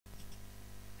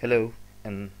Hello,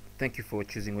 and thank you for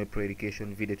choosing WebPro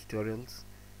Education video tutorials.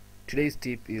 Today's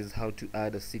tip is how to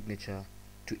add a signature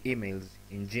to emails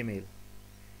in Gmail.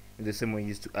 In the same way you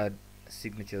used to add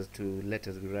signatures to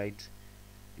letters we write,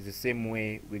 it's the same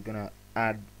way we're gonna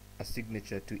add a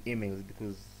signature to emails,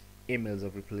 because emails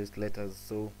have replaced letters.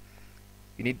 So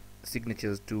you need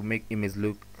signatures to make emails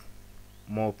look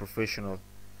more professional.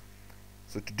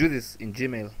 So to do this in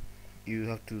Gmail, you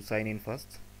have to sign in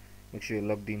first. Make sure you're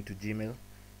logged into Gmail.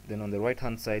 Then on the right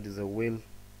hand side is a whale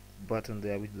button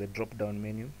there with the drop down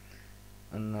menu,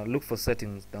 and look for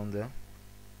settings down there.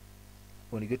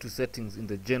 When you go to settings, in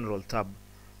the general tab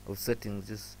of settings,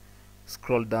 just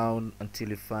scroll down until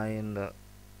you find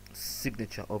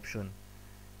signature option.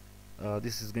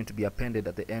 This is going to be appended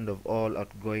at the end of all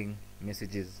outgoing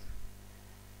messages,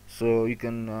 so you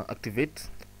can activate.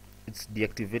 It's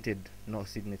deactivated no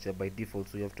signature by default,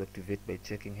 so you have to activate by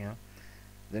checking here.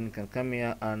 Then you can come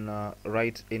here and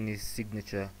write any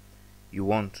signature you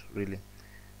want. Really,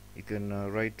 you can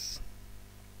write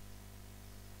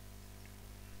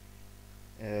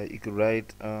you could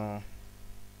write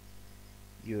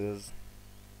yours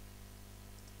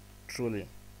truly,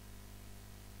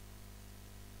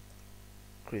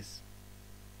 Chris.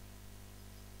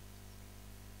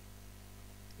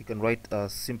 You can write a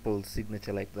simple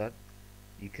signature like that.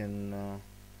 You can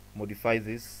modify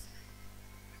this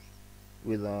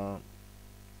with a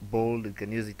bold. You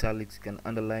can use italics, you can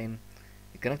underline.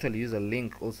 You can actually use a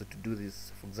link also to do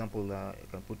this. For example, you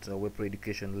can put a WebPro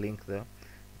Education link there.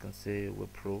 You can say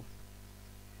WebPro.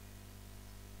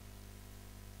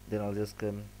 Then I'll just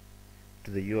come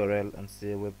to the URL and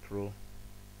say WebPro.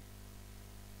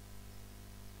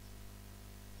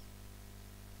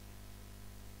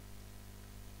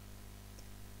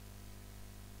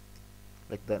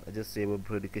 Like that. I just say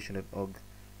webproeducation.org.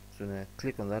 So when I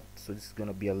click on that, so this is going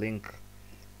to be a link,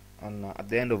 and at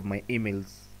the end of my emails,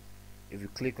 if you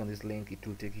click on this link, it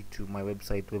will take you to my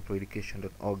website,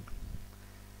 webproeducation.org.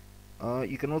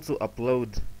 You can also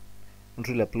upload, not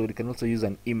really upload, you can also use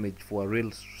an image for a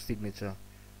real signature.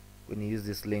 When you use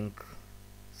this link,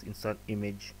 insert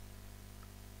image,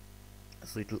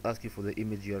 so it will ask you for the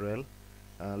image URL.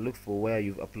 Look for where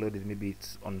you've uploaded. Maybe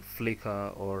it's on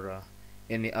Flickr or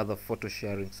any other photo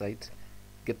sharing site.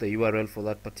 Get the URL for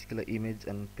that particular image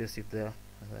and paste it there,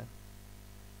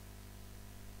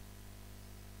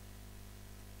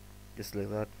 just like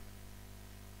that,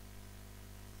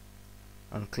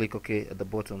 and click OK at the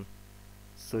bottom.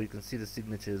 So you can see the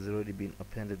signature has already been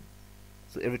appended.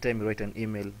 So every time you write an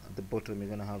email, at the bottom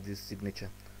you're gonna have this signature.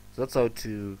 So that's how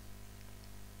to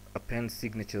append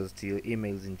signatures to your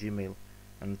emails in Gmail.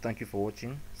 And thank you for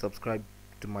watching. Subscribe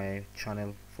to my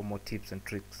channel for more tips and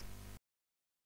tricks.